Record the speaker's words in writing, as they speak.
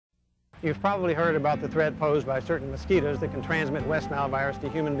You've probably heard about the threat posed by certain mosquitoes that can transmit West Nile virus to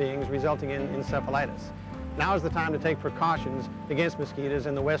human beings, resulting in encephalitis. Now is the time to take precautions against mosquitoes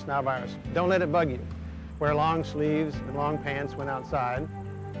and the West Nile virus. Don't let it bug you. Wear long sleeves and long pants when outside.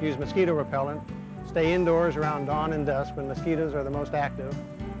 Use mosquito repellent. Stay indoors around dawn and dusk when mosquitoes are the most active.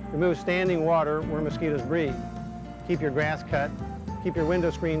 Remove standing water where mosquitoes breed. Keep your grass cut. Keep your window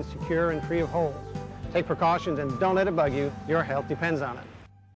screens secure and free of holes. Take precautions and don't let it bug you. Your health depends on it.